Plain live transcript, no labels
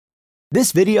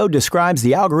This video describes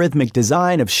the algorithmic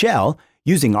design of Shell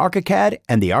using ARCHICAD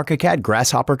and the ARCHICAD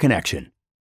Grasshopper connection.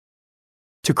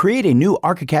 To create a new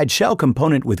ARCHICAD Shell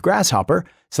component with Grasshopper,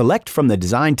 select from the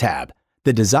Design tab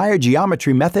the desired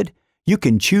geometry method. You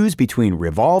can choose between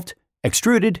revolved,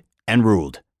 extruded, and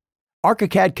ruled.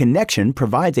 ARCHICAD connection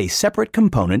provides a separate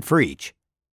component for each.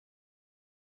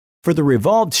 For the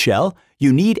revolved shell,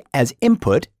 you need as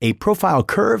input a profile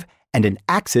curve and an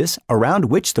axis around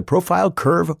which the profile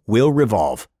curve will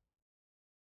revolve.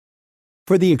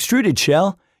 For the extruded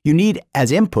shell, you need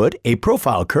as input a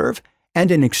profile curve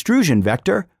and an extrusion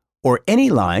vector, or any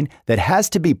line that has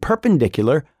to be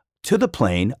perpendicular to the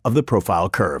plane of the profile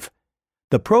curve.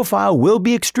 The profile will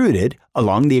be extruded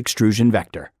along the extrusion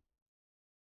vector.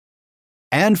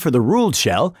 And for the ruled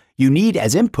shell, you need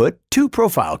as input two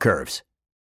profile curves.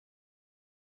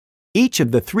 Each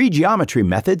of the three geometry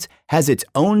methods has its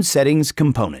own settings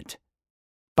component.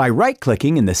 By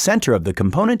right-clicking in the center of the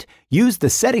component, use the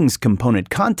Settings Component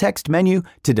context menu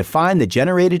to define the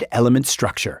generated element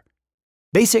structure,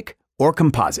 basic or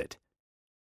composite.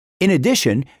 In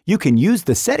addition, you can use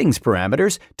the settings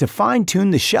parameters to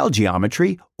fine-tune the shell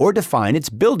geometry or define its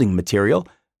building material,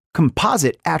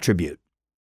 composite attribute.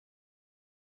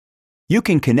 You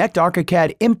can connect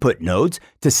ARCHICAD input nodes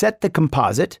to set the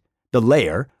composite, the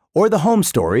layer, or the home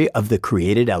story of the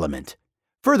created element.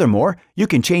 Furthermore, you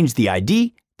can change the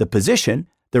ID, the position,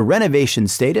 the renovation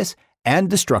status, and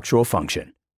the structural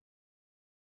function.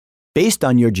 Based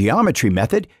on your geometry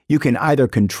method, you can either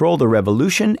control the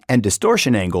revolution and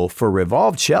distortion angle for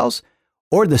revolved shells,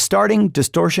 or the starting,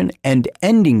 distortion, and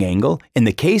ending angle in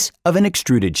the case of an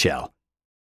extruded shell.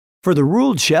 For the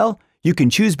ruled shell, you can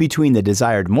choose between the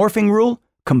desired morphing rule,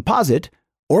 composite,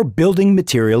 or building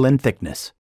material and thickness.